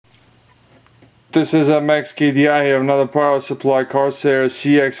This is a Max KDI here, another power supply, Corsair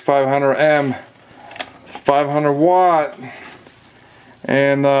CX500M, 500 watt,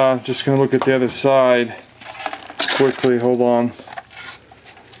 and just gonna look at the other side quickly. Hold on.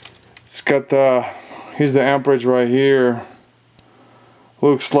 It's got here's the amperage right here.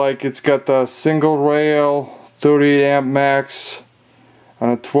 Looks like it's got the single rail, 38 amp max on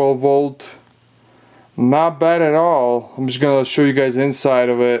a 12 volt. Not bad at all. I'm just gonna show you guys the inside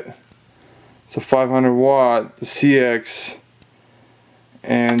of it. It's a 500 watt, the CX,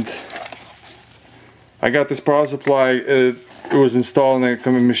 and I got this power supply. It was installed in a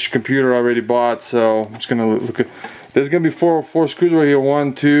computer I already bought, so I'm just gonna look at. There's gonna be four screws right here.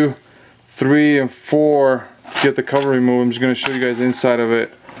 1, 2, 3, and 4. Get the cover removed. I'm just gonna show you guys the inside of it.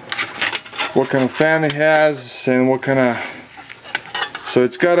 What kind of fan it has and what kind of. So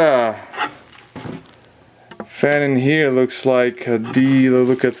it's got a fan in here. Looks like a D.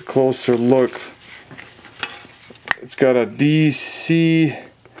 Look at the closer look. It's got a DC.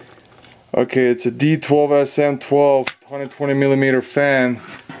 Okay, it's a D12SM12 120 millimeter fan.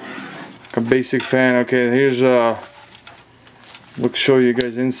 A basic fan. Okay, here's show you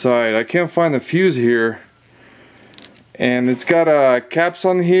guys inside. I can't find the fuse here. And it's got caps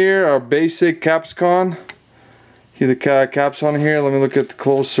on here, a basic caps con. Here the caps on here. Let me look at the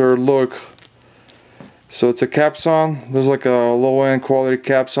closer look. So it's a caps on. There's like a low-end quality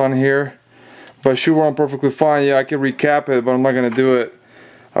caps on here, but it should run perfectly fine. Yeah, I can recap it, but I'm not gonna do it.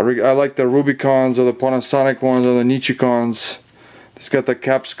 I like the Rubicons or the Panasonic ones or the Nichicons. It's got the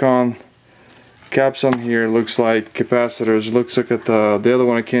caps on here. Looks like capacitors. Looks like at the other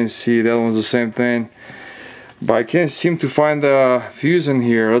one I can't see. The other one's the same thing, but I can't seem to find the fuse in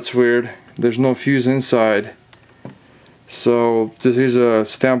here. That's weird. There's no fuse inside. So here's a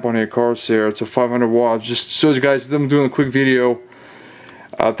stamp on here, Corsair. It's a 500 watt. Just shows you guys them doing a quick video.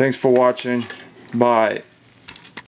 Thanks for watching. Bye.